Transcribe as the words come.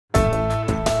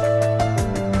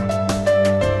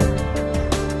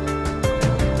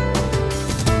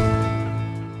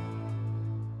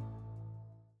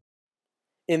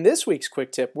In this week's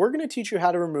quick tip, we're going to teach you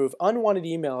how to remove unwanted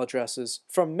email addresses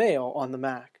from mail on the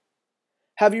Mac.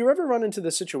 Have you ever run into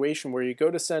the situation where you go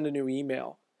to send a new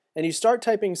email and you start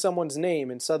typing someone's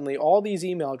name and suddenly all these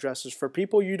email addresses for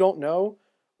people you don't know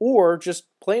or just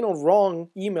plain old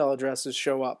wrong email addresses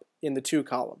show up in the to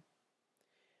column?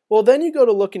 Well, then you go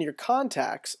to look in your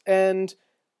contacts and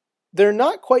they're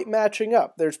not quite matching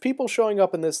up. There's people showing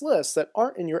up in this list that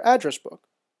aren't in your address book.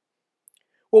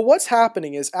 Well, what's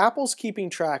happening is Apple's keeping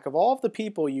track of all of the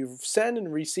people you've sent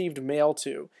and received mail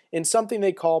to in something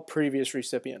they call previous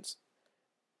recipients.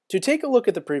 To take a look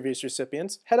at the previous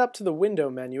recipients, head up to the window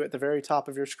menu at the very top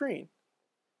of your screen,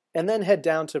 and then head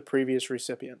down to previous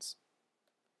recipients.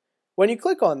 When you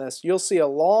click on this, you'll see a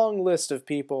long list of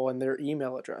people and their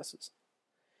email addresses.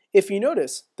 If you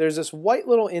notice, there's this white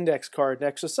little index card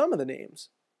next to some of the names,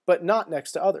 but not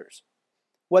next to others.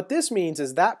 What this means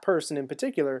is that person in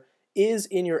particular is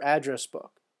in your address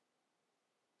book.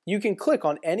 You can click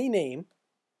on any name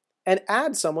and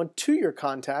add someone to your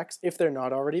contacts if they're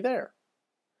not already there.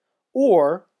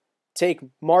 Or, take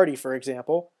Marty for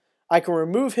example, I can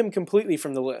remove him completely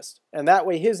from the list, and that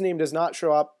way his name does not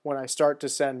show up when I start to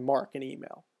send Mark an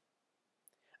email.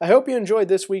 I hope you enjoyed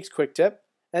this week's quick tip,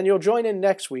 and you'll join in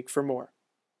next week for more.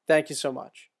 Thank you so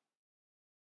much.